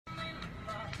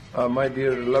My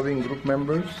dear loving group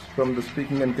members from the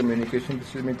Speaking and Communication,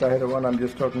 this is me Tahir Awan. I'm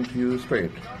just talking to you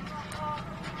straight.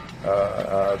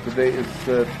 Today is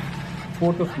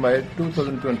 4th of May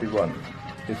 2021.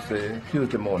 It's a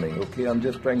Tuesday morning, okay? I'm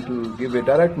just trying to give a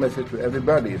direct message to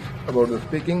everybody about the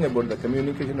speaking, about the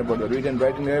communication, about the reading and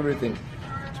writing, everything.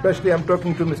 Especially I'm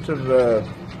talking to Mr.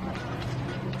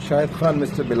 Shahid Khan,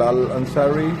 Mr. Bilal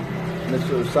Ansari,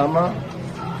 Mr. Osama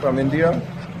from India.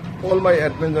 All my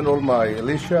admins and all my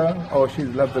Alicia, she's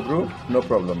left the group, no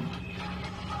problem.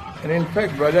 And in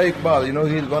fact, Raja Iqbal,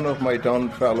 he's one of my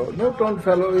town fellow. No town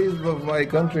fellow, he's my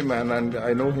countryman, and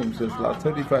I know him since last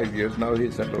 35 years. Now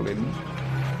he's settled in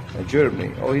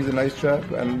Germany. He's a nice chap.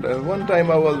 And one time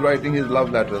I was writing his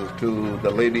love letters to the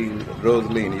lady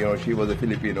Rosaline. She was a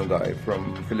Filipino guy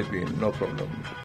from Philippines, no problem.